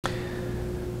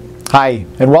Hi,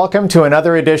 and welcome to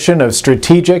another edition of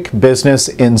Strategic Business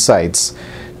Insights.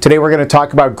 Today we're going to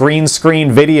talk about green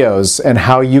screen videos and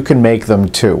how you can make them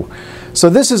too. So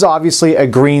this is obviously a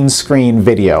green screen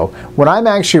video. When I'm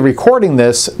actually recording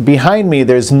this, behind me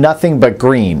there's nothing but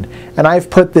green. And I've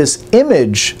put this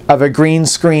image of a green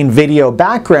screen video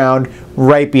background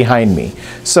right behind me.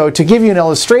 So to give you an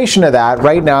illustration of that,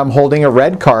 right now I'm holding a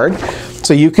red card.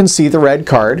 So you can see the red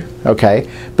card, okay?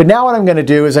 But now what I'm going to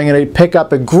do is I'm going to pick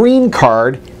up a green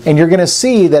card, and you're going to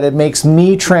see that it makes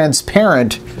me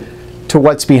transparent to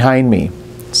what's behind me.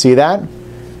 See that?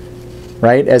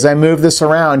 Right? As I move this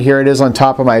around, here it is on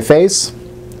top of my face.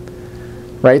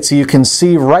 Right? So you can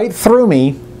see right through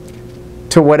me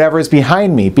to whatever's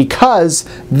behind me because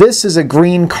this is a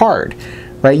green card.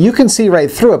 Right? You can see right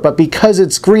through it, but because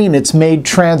it's green, it's made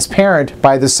transparent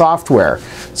by the software.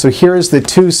 So here's the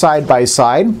two side by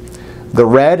side, the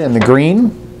red and the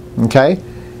green, okay?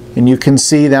 And you can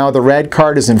see now the red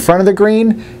card is in front of the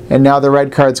green, and now the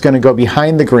red card's going to go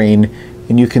behind the green,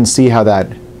 and you can see how that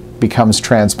becomes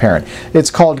transparent. It's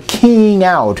called keying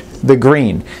out the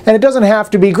green. And it doesn't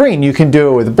have to be green. You can do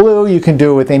it with blue, you can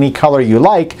do it with any color you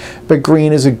like, but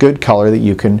green is a good color that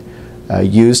you can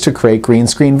use to create green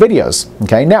screen videos.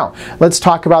 Okay, now let's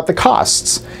talk about the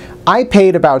costs. I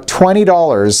paid about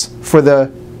 $20 for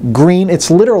the green. It's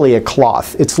literally a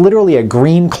cloth. It's literally a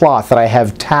green cloth that I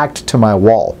have tacked to my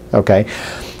wall. Okay,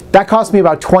 that cost me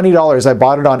about $20. I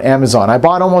bought it on Amazon. I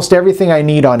bought almost everything I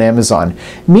need on Amazon.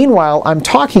 Meanwhile, I'm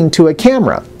talking to a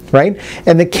camera, right?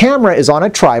 And the camera is on a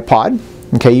tripod.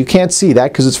 Okay, you can't see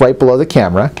that because it's right below the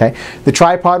camera. Okay, the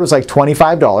tripod was like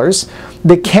 $25.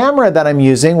 The camera that I'm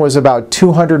using was about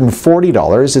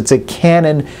 $240. It's a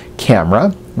Canon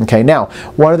camera. Okay, now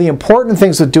one of the important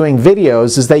things with doing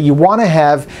videos is that you want to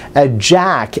have a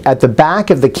jack at the back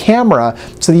of the camera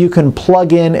so that you can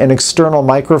plug in an external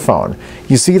microphone.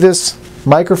 You see this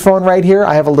microphone right here?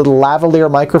 I have a little lavalier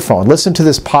microphone. Listen to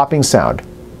this popping sound.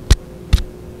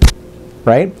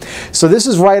 Right? So this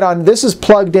is this is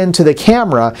plugged into the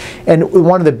camera, and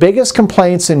one of the biggest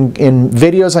complaints in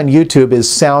videos on YouTube is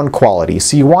sound quality.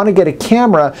 So you want to get a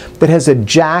camera that has a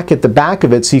jack at the back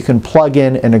of it so you can plug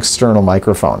in an external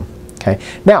microphone. Okay?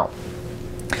 Now,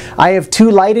 I have two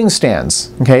lighting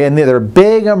stands, okay, and they're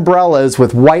big umbrellas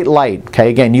with white light. Okay,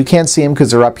 again, you can't see them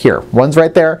because they're up here. One's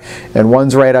right there and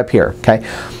one's right up here. Okay.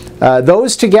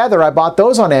 Those together, I bought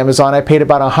those on Amazon. I paid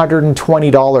about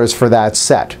 $120 for that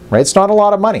set, right? It's not a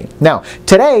lot of money. Now,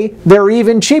 today, they're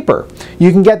even cheaper.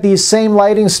 You can get these same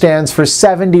lighting stands for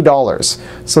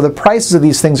 $70. So the prices of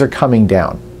these things are coming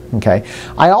down, okay?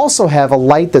 I also have a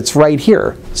light that's right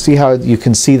here. See how you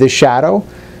can see the shadow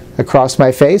across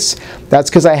my face? That's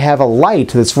because I have a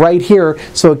light that's right here,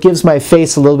 so it gives my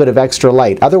face a little bit of extra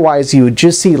light. Otherwise, you would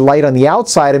just see light on the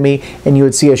outside of me, and you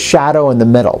would see a shadow in the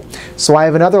middle. So I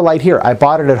have another light here. I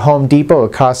bought it at Home Depot.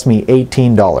 It cost me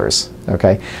 $18,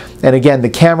 okay? And again, the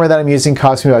camera that I'm using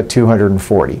cost me about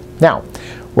 $240. Now,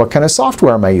 what kind of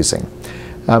software am I using?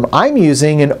 I'm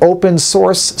using an open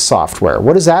source software.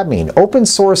 What does that mean? Open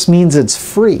source means it's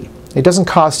free. It doesn't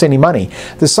cost any money.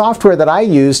 The software that I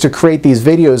use to create these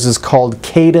videos is called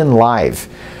Kdenlive.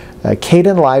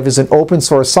 Kdenlive is an open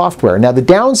source software. Now the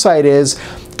downside is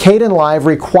Kdenlive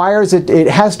requires it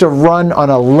has to run on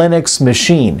a Linux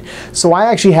machine. So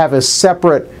I actually have a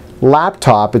separate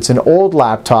laptop. It's an old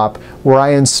laptop where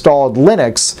I installed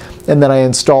Linux and then I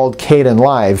installed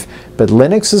Kdenlive. But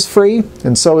Linux is free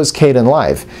and so is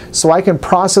Kdenlive. So I can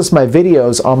process my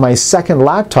videos on my second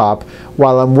laptop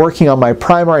while I'm working on my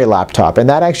primary laptop. And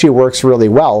that actually works really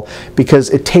well because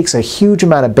it takes a huge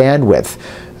amount of bandwidth.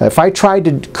 If I tried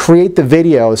to create the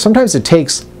video, sometimes it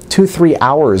takes 2-3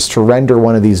 hours to render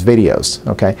one of these videos,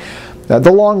 okay?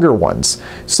 The longer ones.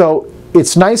 So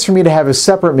it's nice for me to have a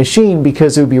separate machine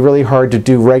because it would be really hard to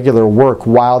do regular work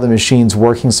while the machine's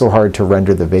working so hard to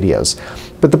render the videos.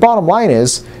 But the bottom line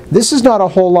is, this is not a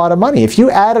whole lot of money. If you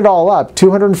add it all up,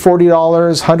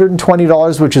 $240,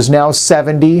 $120, which is now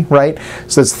 $70, right?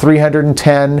 So that's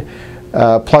 $310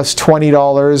 plus $20,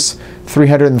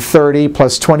 $330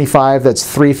 plus $25,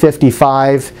 that's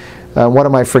 $355. What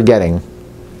am I forgetting?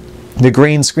 The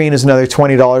green screen is another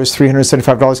 $20,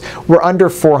 $375. We're under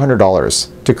 $400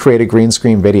 to create a green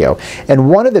screen video. And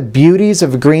one of the beauties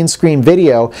of a green screen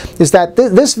video is that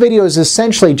this video is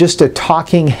essentially just a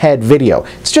talking head video.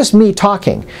 It's just me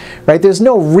talking, right? There's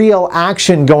no real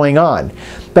action going on.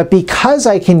 But because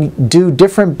I can do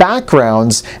different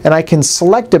backgrounds and I can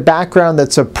select a background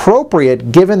that's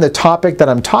appropriate given the topic that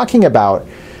I'm talking about,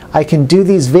 I can do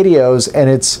these videos and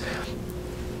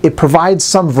it provides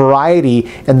some variety,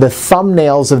 and the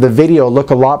thumbnails of the video look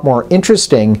a lot more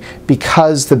interesting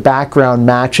because the background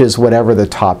matches whatever the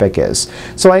topic is.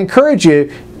 So I encourage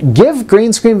you, give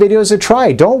green screen videos a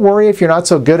try. Don't worry if you're not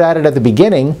so good at it at the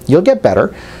beginning. You'll get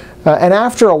better. And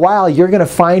after a while, you're going to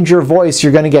find your voice.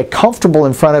 You're going to get comfortable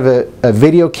in front of a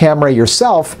video camera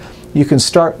yourself. You can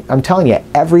start, I'm telling you,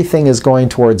 everything is going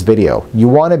towards video. You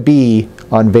want to be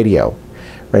on video.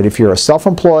 Right? If you're a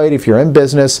self-employed, if you're in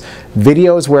business,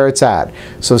 video is where it's at.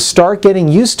 So start getting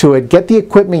used to it, get the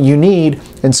equipment you need,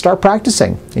 and start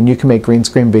practicing. And you can make green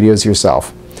screen videos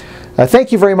yourself.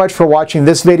 Thank you very much for watching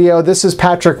this video. This is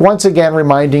Patrick once again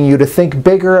reminding you to think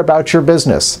bigger about your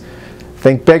business.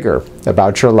 Think bigger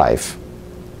about your life.